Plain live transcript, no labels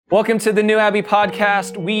Welcome to the New Abbey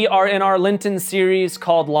podcast. We are in our Lenten series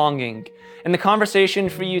called Longing. And the conversation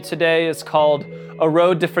for you today is called A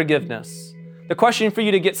Road to Forgiveness. The question for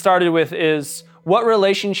you to get started with is, what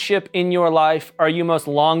relationship in your life are you most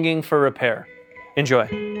longing for repair? Enjoy.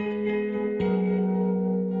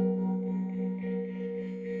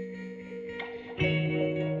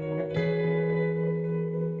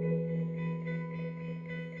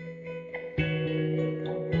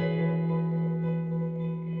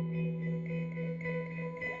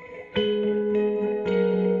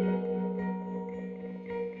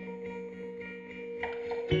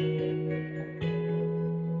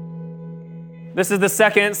 This is the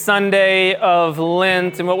second Sunday of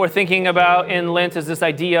Lent, and what we're thinking about in Lent is this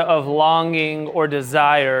idea of longing or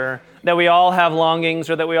desire, that we all have longings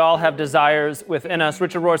or that we all have desires within us.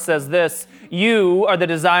 Richard Rohr says this: you are the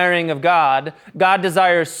desiring of God. God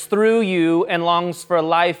desires through you and longs for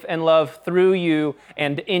life and love through you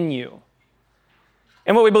and in you.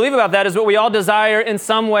 And what we believe about that is what we all desire in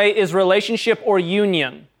some way is relationship or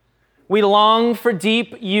union. We long for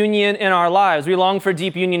deep union in our lives. We long for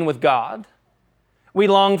deep union with God. We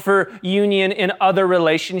long for union in other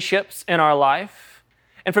relationships in our life.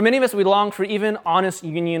 And for many of us, we long for even honest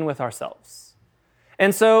union with ourselves.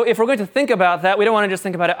 And so if we're going to think about that, we don't want to just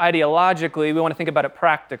think about it ideologically, we want to think about it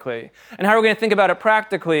practically. And how we're going to think about it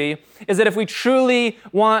practically is that if we truly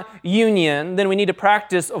want union, then we need to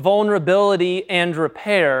practice vulnerability and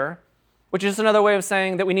repair, which is another way of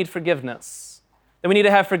saying that we need forgiveness, that we need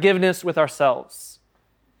to have forgiveness with ourselves.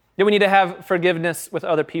 That we need to have forgiveness with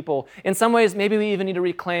other people. In some ways, maybe we even need to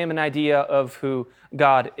reclaim an idea of who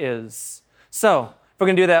God is. So, if we're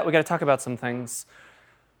going to do that, we've got to talk about some things.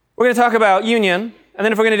 We're going to talk about union, and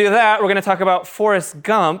then if we're going to do that, we're going to talk about Forrest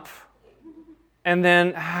Gump, and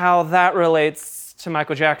then how that relates to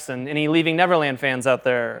Michael Jackson. Any Leaving Neverland fans out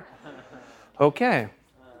there? Okay.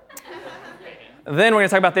 Then we're going to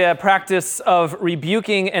talk about the practice of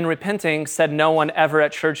rebuking and repenting, said no one ever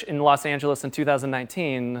at church in Los Angeles in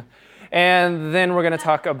 2019. And then we're going to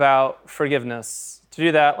talk about forgiveness. To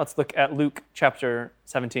do that, let's look at Luke chapter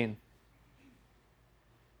 17.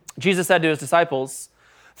 Jesus said to his disciples,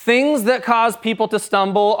 "Things that cause people to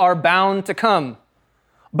stumble are bound to come,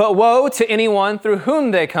 but woe to anyone through whom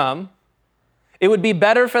they come. It would be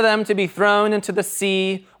better for them to be thrown into the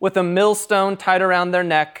sea with a millstone tied around their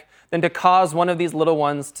neck than to cause one of these little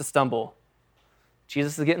ones to stumble."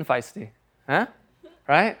 Jesus is getting feisty, huh?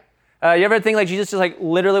 Right? You ever think like Jesus just like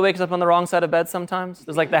literally wakes up on the wrong side of bed sometimes?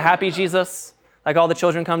 There's like the happy Jesus, like all the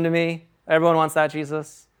children come to me. Everyone wants that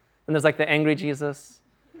Jesus. And there's like the angry Jesus.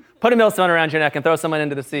 Put a millstone around your neck and throw someone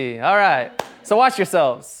into the sea. All right. So watch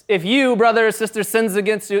yourselves. If you, brother or sister, sins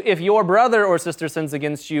against you, if your brother or sister sins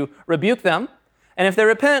against you, rebuke them. And if they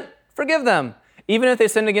repent, forgive them. Even if they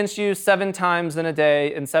sin against you 7 times in a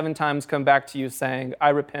day and 7 times come back to you saying, "I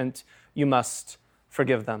repent," you must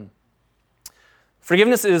forgive them.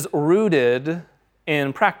 Forgiveness is rooted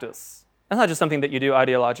in practice. That's not just something that you do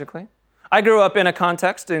ideologically. I grew up in a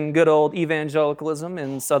context in good old evangelicalism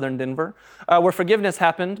in southern Denver, where forgiveness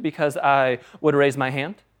happened because I would raise my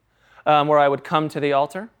hand, where I would come to the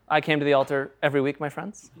altar. I came to the altar every week, my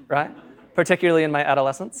friends, right? Particularly in my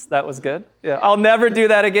adolescence. That was good. Yeah, I'll never do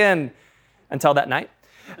that again. Until that night.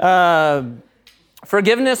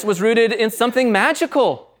 Forgiveness was rooted in something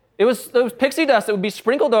magical. It was pixie dust that would be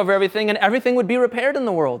sprinkled over everything and everything would be repaired in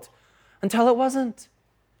the world. Until it wasn't.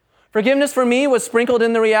 Forgiveness for me was sprinkled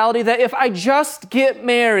in the reality that if I just get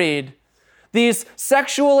married, these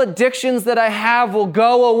sexual addictions that I have will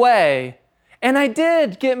go away. And I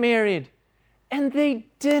did get married. And they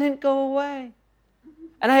didn't go away.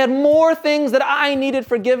 And I had more things that I needed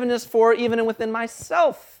forgiveness for even within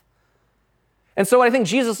myself. And so what I think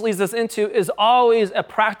Jesus leads us into is always a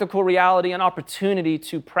practical reality, an opportunity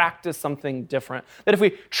to practice something different. That if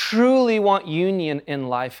we truly want union in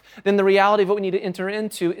life, then the reality of what we need to enter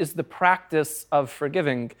into is the practice of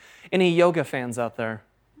forgiving. Any yoga fans out there?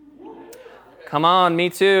 Come on, me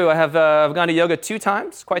too. I've gone to yoga 2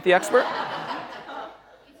 times, quite the expert.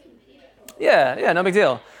 Yeah, no big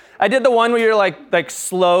deal. I did the one where you're like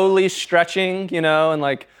slowly stretching, and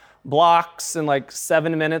like blocks and like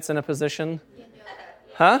 7 minutes in a position.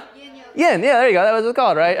 Huh? Yin, yeah, there you go. That was what it's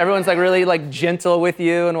called, right? Everyone's like really like gentle with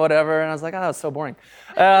you and whatever. And I was like, oh, that's so boring.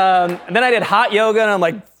 And then I did hot yoga and I'm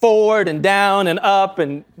like forward and down and up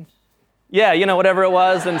and whatever it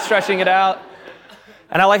was and stretching it out.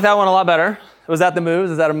 And I like that one a lot better. Was that the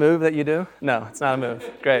move? Is that a move that you do? No, it's not a move.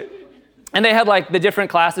 Great. And they had like the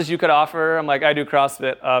different classes you could offer. I'm like, I do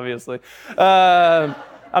CrossFit, obviously. I'm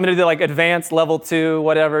going to do like advanced level 2,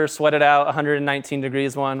 whatever, sweat it out, 119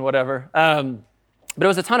 degrees one, whatever. But it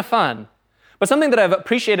was a ton of fun. But something that I've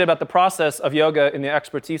appreciated about the process of yoga and the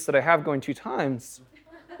expertise that I have going 2 times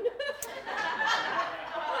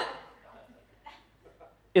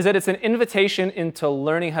is that it's an invitation into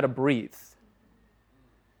learning how to breathe.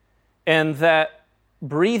 And that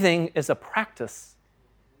breathing is a practice.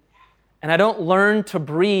 And I don't learn to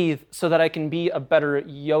breathe so that I can be a better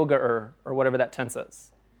yoga-er, or whatever that tense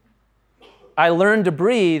is. I learn to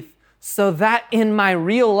breathe so that in my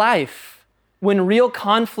real life, when real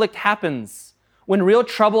conflict happens, when real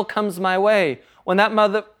trouble comes my way, when that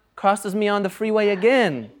mother crosses me on the freeway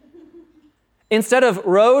again, instead of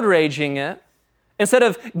road raging it, instead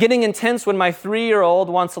of getting intense when my 3-year-old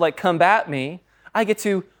wants to combat me, I get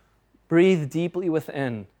to breathe deeply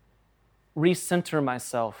within, recenter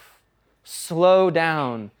myself, slow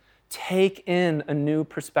down, take in a new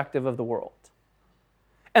perspective of the world.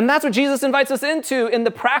 And that's what Jesus invites us into in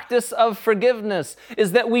the practice of forgiveness,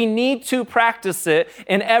 is that we need to practice it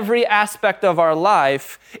in every aspect of our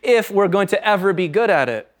life if we're going to ever be good at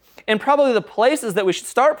it. And probably the places that we should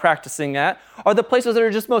start practicing at are the places that are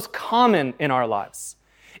just most common in our lives.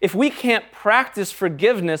 If we can't practice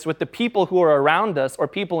forgiveness with the people who are around us or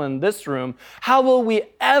people in this room, how will we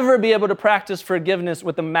ever be able to practice forgiveness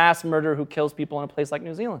with the mass murderer who kills people in a place like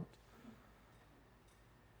New Zealand?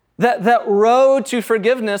 That road to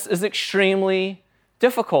forgiveness is extremely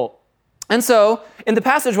difficult. And so, in the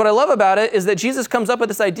passage, what I love about it is that Jesus comes up with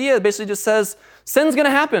this idea that basically just says, sin's going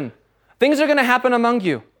to happen. Things are going to happen among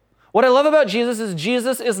you. What I love about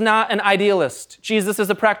Jesus is not an idealist. Jesus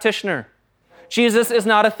is a practitioner. Jesus is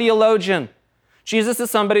not a theologian. Jesus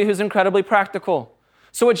is somebody who's incredibly practical.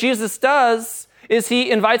 So what Jesus does is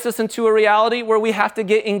he invites us into a reality where we have to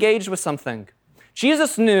get engaged with something.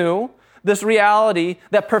 Jesus knew this reality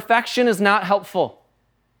that perfection is not helpful.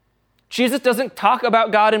 Jesus doesn't talk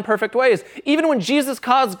about God in perfect ways. Even when Jesus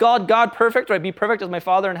calls God perfect, right? Be perfect as my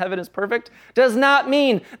Father in heaven is perfect, does not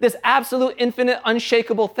mean this absolute, infinite,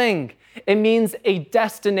 unshakable thing. It means a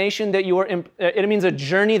destination that it means a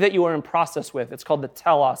journey that you are in process with. It's called the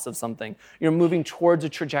telos of something. You're moving towards a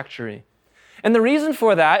trajectory. And the reason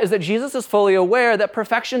for that is that Jesus is fully aware that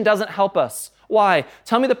perfection doesn't help us. Why?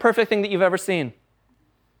 Tell me the perfect thing that you've ever seen.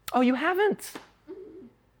 Oh, you haven't.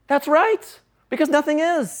 That's right, because nothing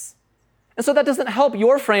is. And so that doesn't help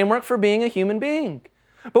your framework for being a human being.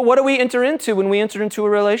 But what do we enter into when we enter into a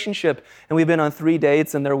relationship and we've been on 3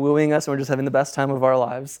 dates and they're wooing us and we're just having the best time of our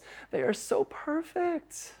lives? They are so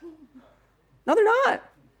perfect. No, they're not.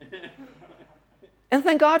 And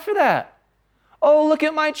thank God for that. Oh, look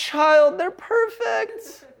at my child. They're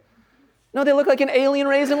perfect. No, they look like an alien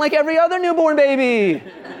raisin like every other newborn baby.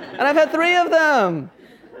 And I've had 3 of them.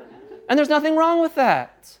 And there's nothing wrong with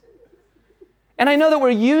that. And I know that we're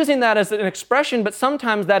using that as an expression, but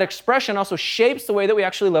sometimes that expression also shapes the way that we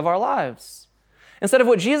actually live our lives. Instead of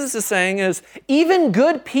what Jesus is saying is, even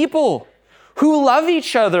good people who love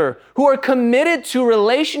each other, who are committed to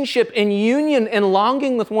relationship and union and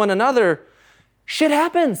longing with one another, shit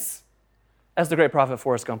happens, as the great prophet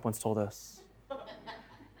Forrest Gump once told us.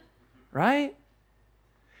 Right?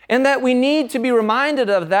 And that we need to be reminded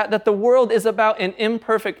of that the world is about an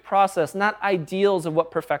imperfect process, not ideals of what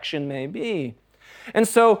perfection may be. And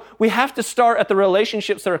so we have to start at the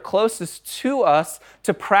relationships that are closest to us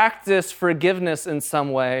to practice forgiveness in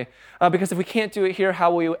some way. Because if we can't do it here,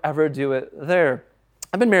 how will you ever do it there?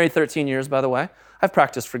 I've been married 13 years, by the way. I've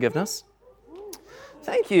practiced forgiveness.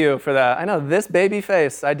 Thank you for that. I know, this baby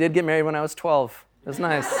face. I did get married when I was 12. It was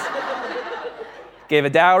nice. Gave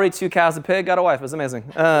a dowry, 2 cows, a pig, got a wife. It was amazing.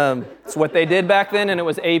 It's what they did back then, and it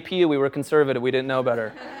was AP. We were conservative. We didn't know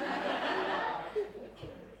better.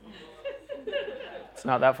 It's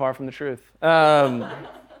not that far from the truth. And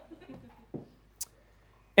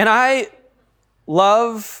I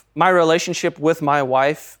love my relationship with my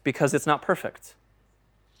wife because it's not perfect.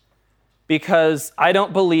 Because I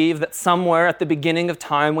don't believe that somewhere at the beginning of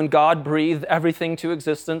time when God breathed everything to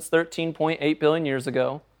existence 13.8 billion years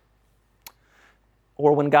ago,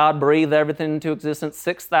 or when God breathed everything into existence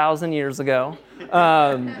 6,000 years ago,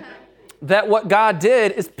 that what God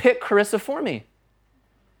did is pick Carissa for me.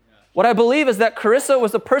 What I believe is that Carissa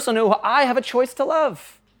was a person who I have a choice to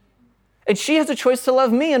love. And she has a choice to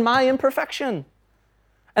love me in my imperfection.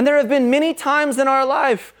 And there have been many times in our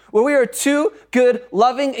life where we are 2 good,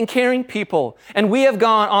 loving, and caring people, and we have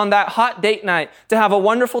gone on that hot date night to have a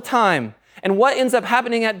wonderful time. And what ends up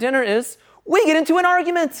happening at dinner is we get into an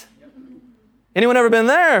argument. Anyone ever been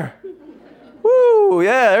there? Woo,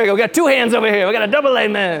 yeah, there we go. We got 2 hands over here. We got a double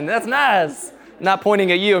amen. That's nice. I'm not pointing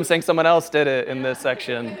at you. I'm saying someone else did it in this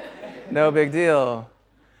section. No big deal.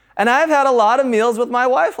 And I've had a lot of meals with my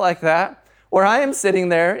wife like that, where I am sitting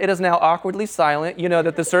there, it is now awkwardly silent. You know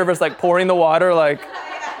that the server's like pouring the water, like,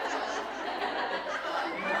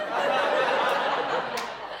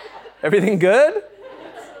 everything good?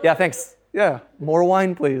 Yeah, thanks. Yeah, more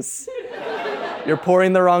wine, please. You're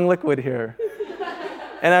pouring the wrong liquid here.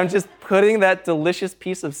 And I'm just putting that delicious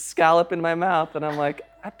piece of scallop in my mouth, and I'm like,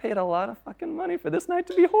 I paid a lot of fucking money for this night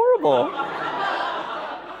to be horrible.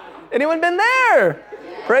 Anyone been there?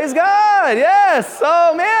 Praise God, yes.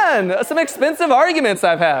 Oh man, some expensive arguments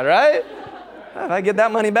I've had, right? If I get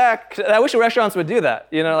that money back, I wish restaurants would do that.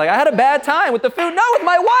 You know, like I had a bad time with the food. No, with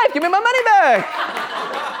my wife, give me my money back.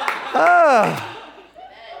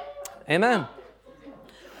 Amen.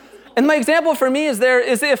 And my example for me is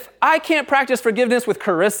if I can't practice forgiveness with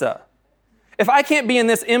Carissa, if I can't be in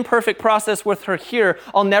this imperfect process with her here,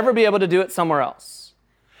 I'll never be able to do it somewhere else.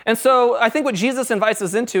 And so I think what Jesus invites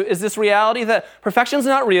us into is this reality that perfection's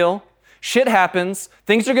not real, shit happens,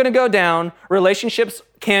 things are gonna go down, relationships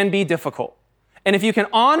can be difficult. And if you can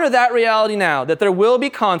honor that reality now, that there will be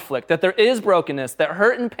conflict, that there is brokenness, that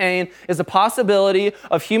hurt and pain is a possibility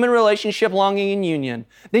of human relationship, longing, and union,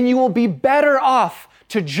 then you will be better off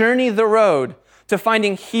to journey the road to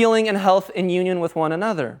finding healing and health in union with one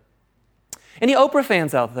another. Any Oprah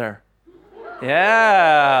fans out there?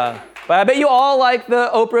 Yeah. But I bet you all like the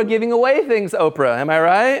Oprah giving away things, Oprah. Am I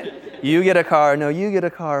right? You get a car. No, you get a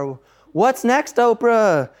car. What's next,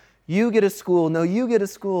 Oprah? You get a school. No, you get a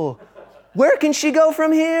school. Where can she go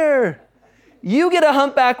from here? You get a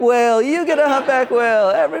humpback whale. You get a humpback whale.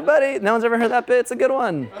 Everybody, no one's ever heard that bit. It's a good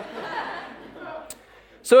one.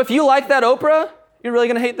 So if you like that Oprah, you're really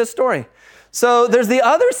going to hate this story. So there's the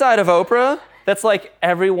other side of Oprah that's like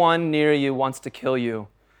everyone near you wants to kill you,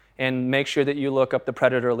 and make sure that you look up the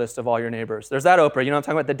predator list of all your neighbors. There's that Oprah. You know what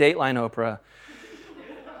I'm talking about? The Dateline Oprah.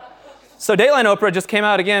 So Dateline Oprah just came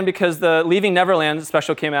out again because the Leaving Neverland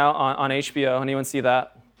special came out on HBO. Anyone see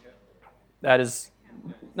that? That is,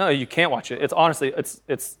 no, you can't watch it. It's honestly,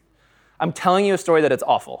 I'm telling you a story that it's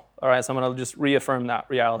awful. All right, so I'm going to just reaffirm that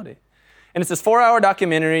reality. And it's this 4-hour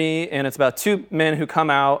documentary, and it's about two men who come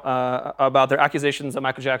out about their accusations that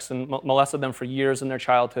Michael Jackson molested them for years in their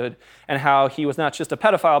childhood, and how he was not just a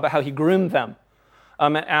pedophile, but how he groomed them.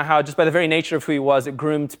 And how just by the very nature of who he was, it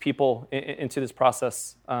groomed people into this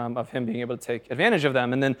process of him being able to take advantage of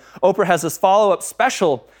them. And then Oprah has this follow-up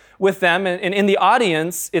special with them, and in the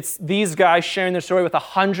audience, it's these guys sharing their story with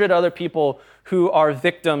 100 other people who are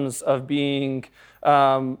victims of being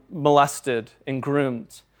molested and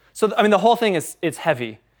groomed. So, I mean, the whole thing it's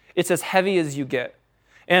heavy. It's as heavy as you get.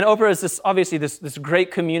 And Oprah is obviously this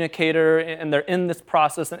great communicator, and they're in this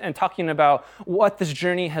process and talking about what this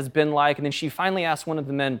journey has been like. And then she finally asks one of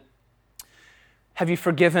the men, have you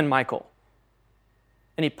forgiven Michael?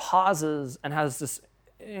 And he pauses and has this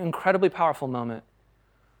incredibly powerful moment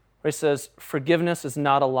where he says, forgiveness is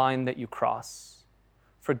not a line that you cross.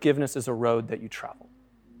 Forgiveness is a road that you travel.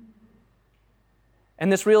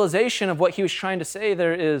 And this realization of what he was trying to say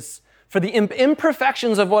there is, for the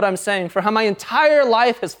imperfections of what I'm saying, for how my entire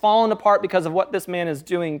life has fallen apart because of what this man has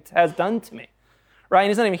done to me, right? And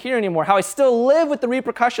he's not even here anymore. How I still live with the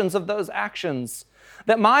repercussions of those actions.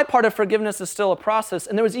 That my part of forgiveness is still a process.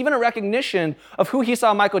 And there was even a recognition of who he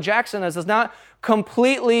saw Michael Jackson as not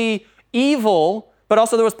completely evil, but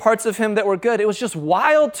also there was parts of him that were good. It was just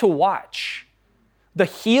wild to watch. The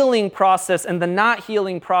healing process and the not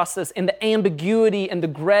healing process and the ambiguity and the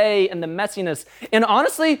gray and the messiness. And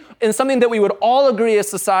honestly, in something that we would all agree as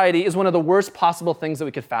society is one of the worst possible things that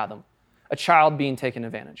we could fathom, a child being taken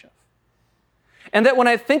advantage of. And that when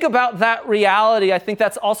I think about that reality, I think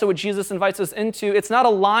that's also what Jesus invites us into. It's not a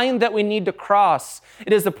line that we need to cross.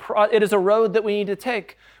 It is a road that we need to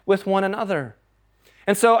take with one another.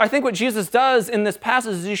 And so I think what Jesus does in this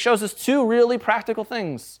passage is he shows us two really practical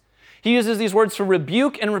things. He uses these words to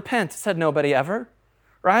rebuke and repent. Said nobody ever,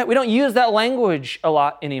 right? We don't use that language a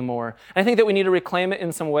lot anymore. And I think that we need to reclaim it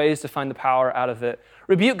in some ways to find the power out of it.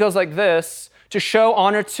 Rebuke goes like this: to show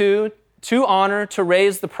honor to honor, to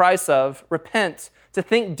raise the price of, repent, to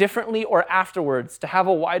think differently or afterwards, to have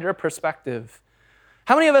a wider perspective.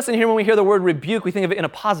 How many of us in here, when we hear the word rebuke, we think of it in a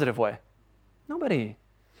positive way? Nobody.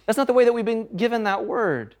 That's not the way that we've been given that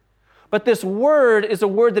word. But this word is a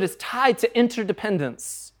word that is tied to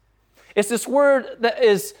interdependence. It's this word that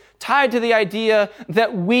is tied to the idea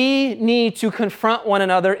that we need to confront one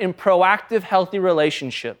another in proactive, healthy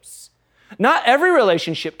relationships. Not every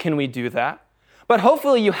relationship can we do that, but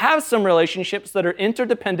hopefully you have some relationships that are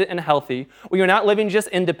interdependent and healthy, where you're not living just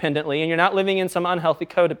independently and you're not living in some unhealthy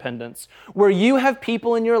codependence, where you have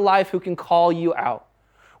people in your life who can call you out,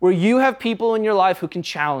 where you have people in your life who can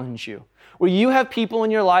challenge you, where you have people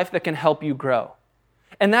in your life that can help you grow.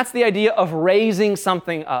 And that's the idea of raising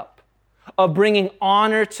something up, of bringing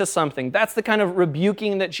honor to something. That's the kind of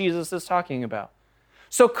rebuking that Jesus is talking about.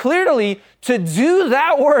 So clearly, to do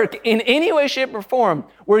that work in any way, shape, or form,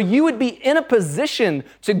 where you would be in a position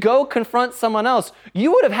to go confront someone else,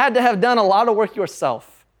 you would have had to have done a lot of work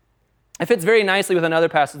yourself. It fits very nicely with another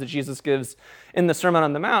passage that Jesus gives in the Sermon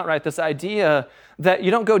on the Mount, right? This idea that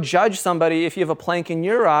you don't go judge somebody if you have a plank in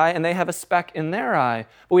your eye and they have a speck in their eye.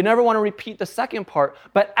 But we never want to repeat the second part.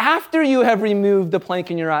 But after you have removed the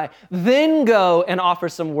plank in your eye, then go and offer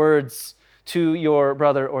some words to your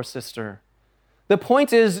brother or sister. The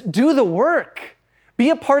point is, do the work. Be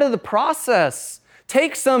a part of the process.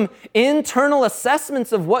 Take some internal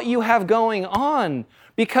assessments of what you have going on,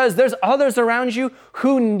 because there's others around you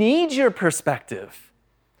who need your perspective,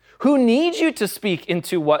 who need you to speak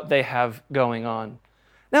into what they have going on.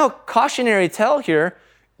 Now, cautionary tale here,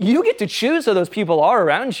 you get to choose who those people are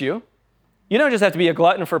around you. You don't just have to be a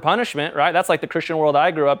glutton for punishment, right? That's like the Christian world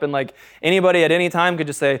I grew up in. Like anybody at any time could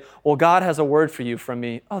just say, well, God has a word for you from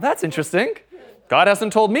me. Oh, that's interesting. God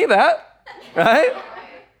hasn't told me that, right?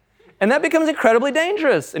 And that becomes incredibly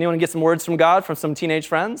dangerous. Anyone get some words from God from some teenage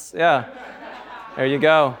friends? Yeah. There you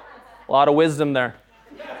go. A lot of wisdom there.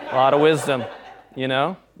 A lot of wisdom, you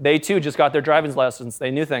know? They too just got their driving license.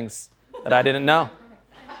 They knew things that I didn't know.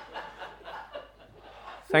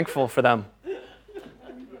 Thankful for them.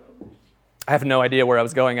 I have no idea where I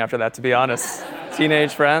was going after that, to be honest.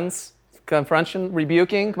 Teenage friends, confrontation,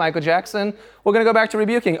 rebuking, Michael Jackson. We're going to go back to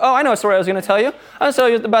rebuking. Oh, I know a story I was going to tell you. I was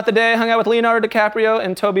going to tell you about the day I hung out with Leonardo DiCaprio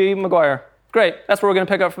and Tobey Maguire. Great. That's where we're going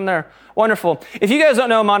to pick up from there. Wonderful. If you guys don't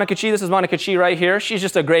know Monica Chi, this is Monica Chi right here. She's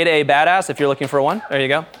just a grade A badass if you're looking for one. There you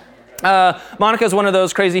go. Monica is one of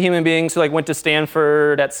those crazy human beings who went to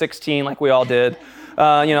Stanford at 16 like we all did.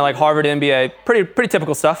 Like Harvard MBA. Pretty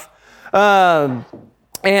typical stuff.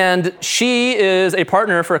 And she is a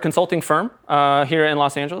partner for a consulting firm here in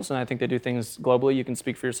Los Angeles, and I think they do things globally. You can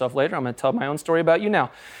speak for yourself later. I'm going to tell my own story about you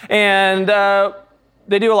now. And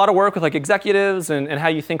they do a lot of work with executives and how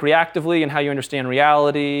you think reactively and how you understand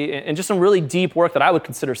reality, and just some really deep work that I would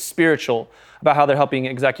consider spiritual about how they're helping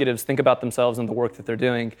executives think about themselves and the work that they're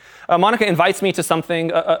doing. Monica invites me to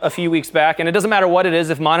something a few weeks back, and it doesn't matter what it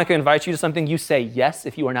is. If Monica invites you to something, you say yes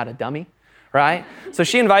if you are not a dummy. Right? So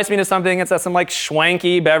she invites me to something. It's at some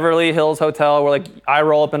schwanky Beverly Hills hotel where I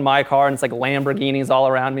roll up in my car and it's Lamborghinis all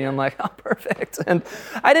around me. I'm like, oh, perfect. And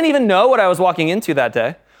I didn't even know what I was walking into that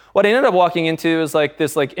day. What I ended up walking into is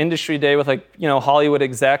this industry day with Hollywood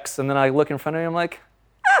execs. And then I look in front of me, I'm like,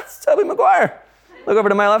 it's Tobey Maguire. Look over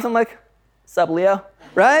to my left, I'm like, sup, Leo?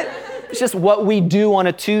 Right? It's just what we do on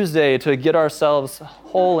a Tuesday to get ourselves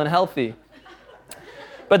whole and healthy.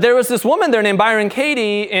 But there was this woman there named Byron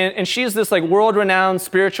Katie, and she's this world-renowned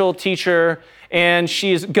spiritual teacher, and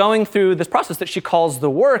she's going through this process that she calls the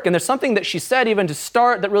work. And there's something that she said even to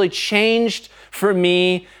start that really changed for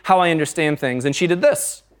me how I understand things. And she did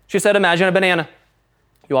this. She said, imagine a banana.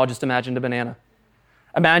 You all just imagined a banana.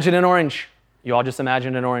 Imagine an orange. You all just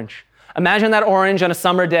imagined an orange. Imagine that orange on a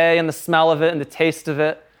summer day and the smell of it and the taste of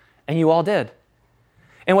it, and you all did.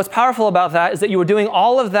 And what's powerful about that is that you were doing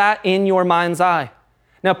all of that in your mind's eye.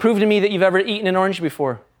 Now, prove to me that you've ever eaten an orange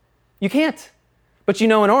before. You can't, but you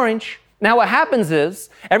know an orange. Now, what happens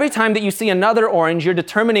is, every time that you see another orange, you're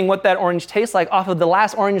determining what that orange tastes like off of the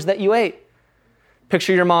last orange that you ate.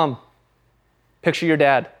 Picture your mom. Picture your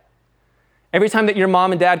dad. Every time that your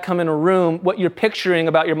mom and dad come in a room, what you're picturing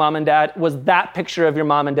about your mom and dad was that picture of your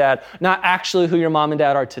mom and dad, not actually who your mom and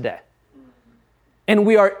dad are today. And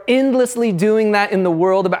we are endlessly doing that in the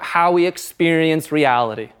world about how we experience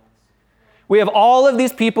reality. We have all of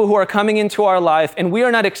these people who are coming into our life, and we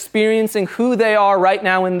are not experiencing who they are right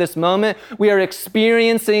now in this moment. We are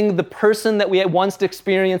experiencing the person that we had once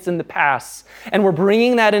experienced in the past. And we're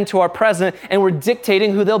bringing that into our present, and we're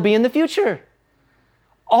dictating who they'll be in the future.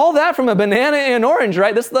 All that from a banana and an orange,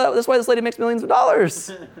 right? This is why this lady makes millions of dollars.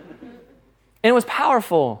 And it was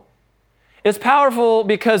powerful. It's powerful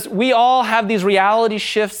because we all have these reality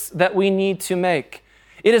shifts that we need to make.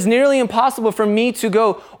 It is nearly impossible for me to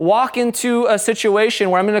go walk into a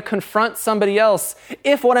situation where I'm going to confront somebody else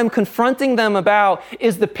if what I'm confronting them about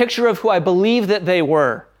is the picture of who I believe that they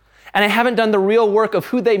were. And I haven't done the real work of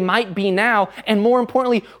who they might be now, and more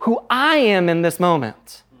importantly, who I am in this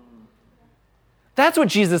moment. That's what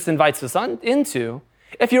Jesus invites us into.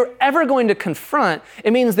 If you're ever going to confront,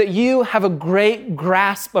 it means that you have a great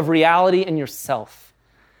grasp of reality in yourself.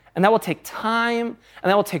 And that will take time, and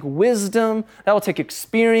that will take wisdom, that will take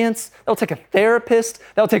experience, that will take a therapist,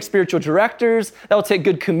 that will take spiritual directors, that will take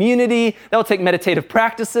good community, that will take meditative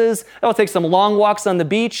practices, that will take some long walks on the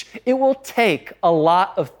beach. It will take a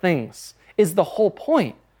lot of things. is the whole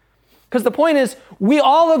point. Because the point is, we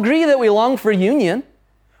all agree that we long for union.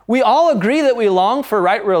 We all agree that we long for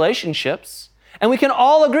right relationships. And we can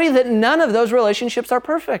all agree that none of those relationships are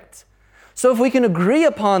perfect. So if we can agree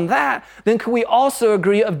upon that, then can we also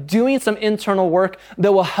agree of doing some internal work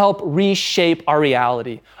that will help reshape our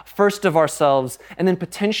reality, first of ourselves, and then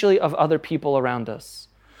potentially of other people around us,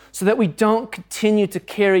 so that we don't continue to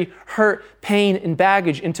carry hurt, pain, and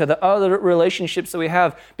baggage into the other relationships that we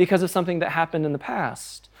have because of something that happened in the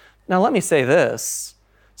past. Now, let me say this.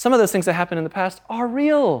 Some of those things that happened in the past are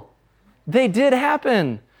real. They did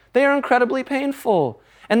happen. They are incredibly painful.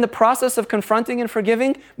 And the process of confronting and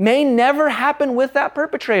forgiving may never happen with that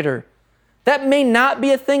perpetrator. That may not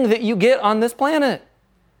be a thing that you get on this planet.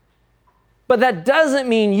 But that doesn't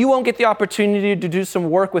mean you won't get the opportunity to do some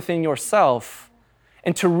work within yourself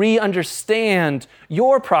and to re-understand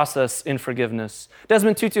your process in forgiveness.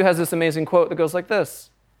 Desmond Tutu has this amazing quote that goes like this.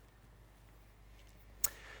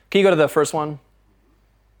 Can you go to the first one?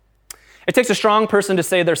 It takes a strong person to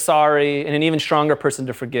say they're sorry and an even stronger person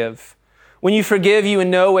to forgive. When you forgive, you in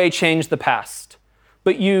no way change the past,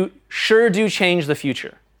 but you sure do change the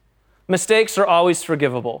future. Mistakes are always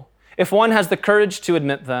forgivable. If one has the courage to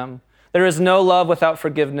admit them, there is no love without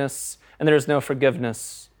forgiveness, and there is no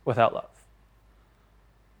forgiveness without love.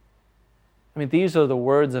 I mean, these are the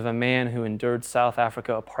words of a man who endured South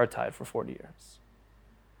Africa apartheid for 40 years.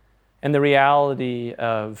 And the reality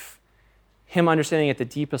of him understanding at the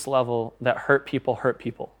deepest level that hurt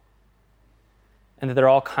people, and that there are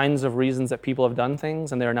all kinds of reasons that people have done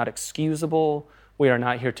things, and they are not excusable. We are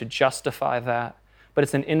not here to justify that, but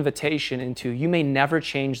it's an invitation into you may never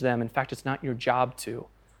change them. In fact, it's not your job to.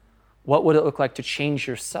 What would it look like to change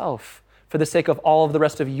yourself for the sake of all of the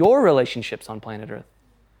rest of your relationships on planet Earth?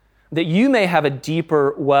 That you may have a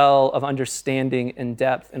deeper well of understanding and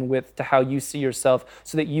depth and width to how you see yourself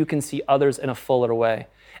so that you can see others in a fuller way.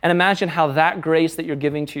 And imagine how that grace that you're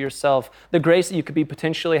giving to yourself, the grace that you could be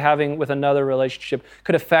potentially having with another relationship,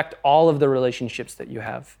 could affect all of the relationships that you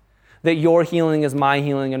have. That your healing is my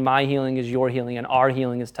healing, and my healing is your healing, and our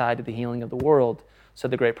healing is tied to the healing of the world, said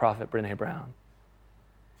the great prophet Brené Brown.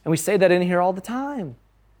 And we say that in here all the time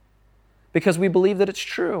because we believe that it's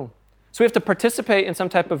true. So we have to participate in some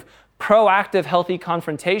type of proactive, healthy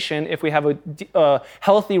confrontation if we have a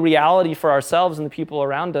healthy reality for ourselves and the people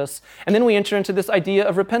around us. And then we enter into this idea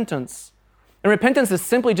of repentance. And repentance is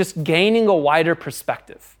simply just gaining a wider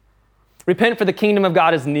perspective. Repent for the kingdom of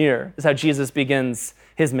God is near, is how Jesus begins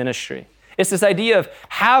his ministry. It's this idea of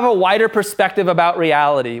have a wider perspective about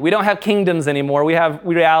reality. We don't have kingdoms anymore. We have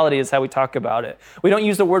reality is how we talk about it. We don't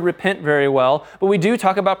use the word repent very well, but we do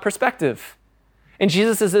talk about perspective. And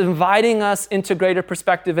Jesus is inviting us into greater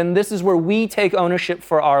perspective, and this is where we take ownership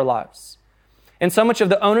for our lives. And so much of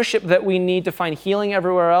the ownership that we need to find healing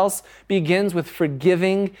everywhere else begins with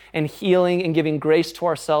forgiving and healing and giving grace to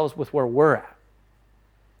ourselves with where we're at.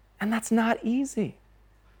 And that's not easy.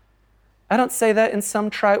 I don't say that in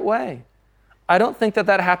some trite way. I don't think that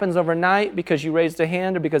happens overnight because you raised a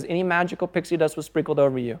hand or because any magical pixie dust was sprinkled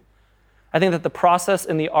over you. I think that the process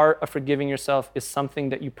and the art of forgiving yourself is something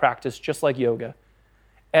that you practice just like yoga.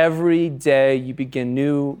 Every day you begin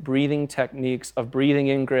new breathing techniques of breathing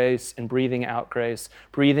in grace and breathing out grace,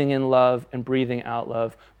 breathing in love and breathing out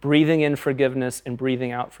love, breathing in forgiveness and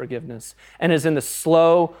breathing out forgiveness. And it's in the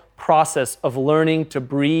slow process of learning to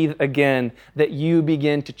breathe again that you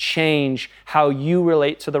begin to change how you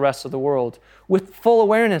relate to the rest of the world with full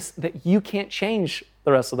awareness that you can't change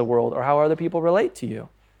the rest of the world or how other people relate to you.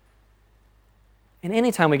 And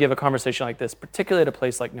anytime we give a conversation like this, particularly at a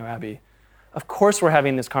place like New Abbey, of course we're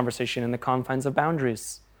having this conversation in the confines of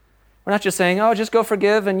boundaries. We're not just saying, oh, just go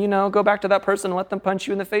forgive and, go back to that person and let them punch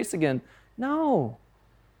you in the face again. No.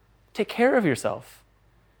 Take care of yourself.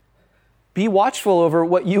 Be watchful over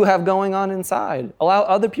what you have going on inside. Allow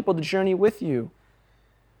other people to journey with you.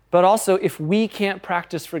 But also, if we can't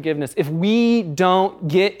practice forgiveness, if we don't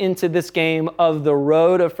get into this game of the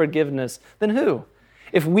road of forgiveness, then who?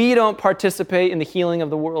 If we don't participate in the healing of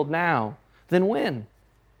the world now, then when?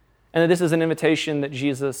 And this is an invitation that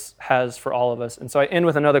Jesus has for all of us. And so I end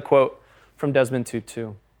with another quote from Desmond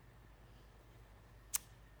Tutu.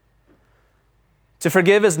 To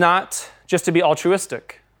forgive is not just to be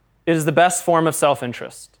altruistic. It is the best form of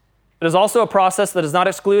self-interest. It is also a process that does not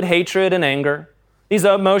exclude hatred and anger. These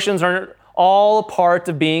emotions are all a part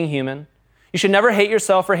of being human. You should never hate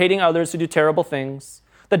yourself for hating others who do terrible things.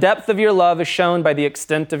 The depth of your love is shown by the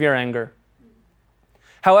extent of your anger.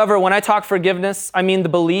 However, when I talk forgiveness, I mean the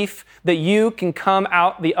belief that you can come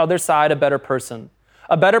out the other side a better person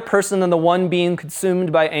than the one being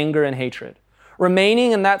consumed by anger and hatred.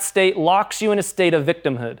 Remaining in that state locks you in a state of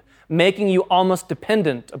victimhood, making you almost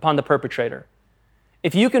dependent upon the perpetrator.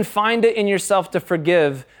 If you can find it in yourself to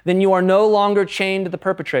forgive, then you are no longer chained to the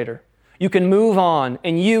perpetrator. You can move on,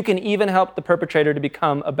 and you can even help the perpetrator to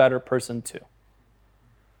become a better person too.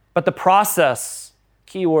 But the process,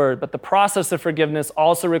 key word, but the process of forgiveness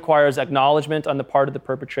also requires acknowledgement on the part of the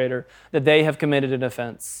perpetrator that they have committed an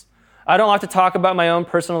offense. I don't like to talk about my own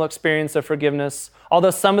personal experience of forgiveness, although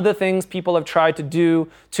some of the things people have tried to do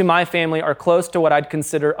to my family are close to what I'd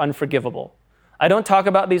consider unforgivable. I don't talk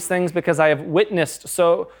about these things because I have witnessed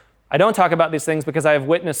so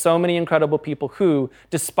many incredible people who,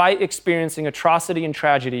 despite experiencing atrocity and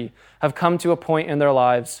tragedy, have come to a point in their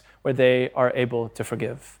lives where they are able to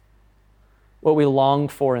forgive. What we long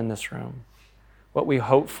for in this room, what we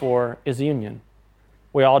hope for is union.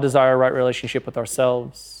 We all desire a right relationship with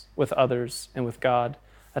ourselves, with others, and with God.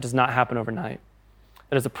 That does not happen overnight.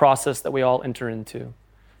 That is a process that we all enter into.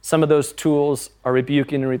 Some of those tools are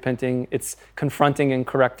rebuking and repenting. It's confronting and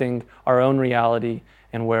correcting our own reality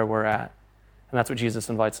and where we're at. And that's what Jesus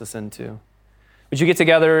invites us into. Would you get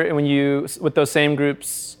together and with those same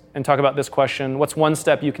groups and talk about this question? What's one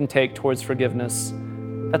step you can take towards forgiveness?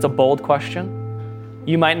 That's a bold question.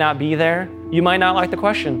 You might not be there. You might not like the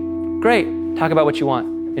question. Great. Talk about what you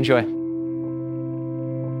want. Enjoy.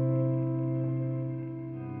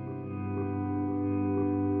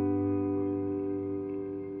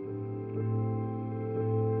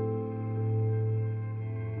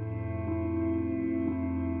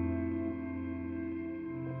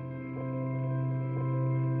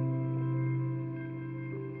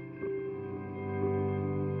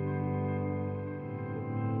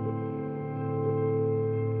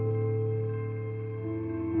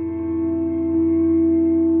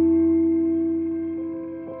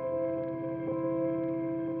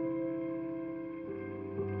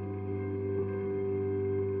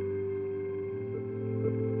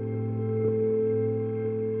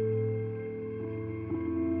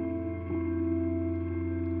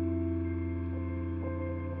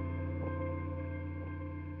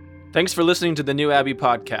 Thanks for listening to the New Abbey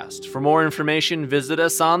podcast. For more information, visit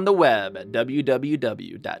us on the web at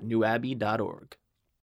www.newabbey.org.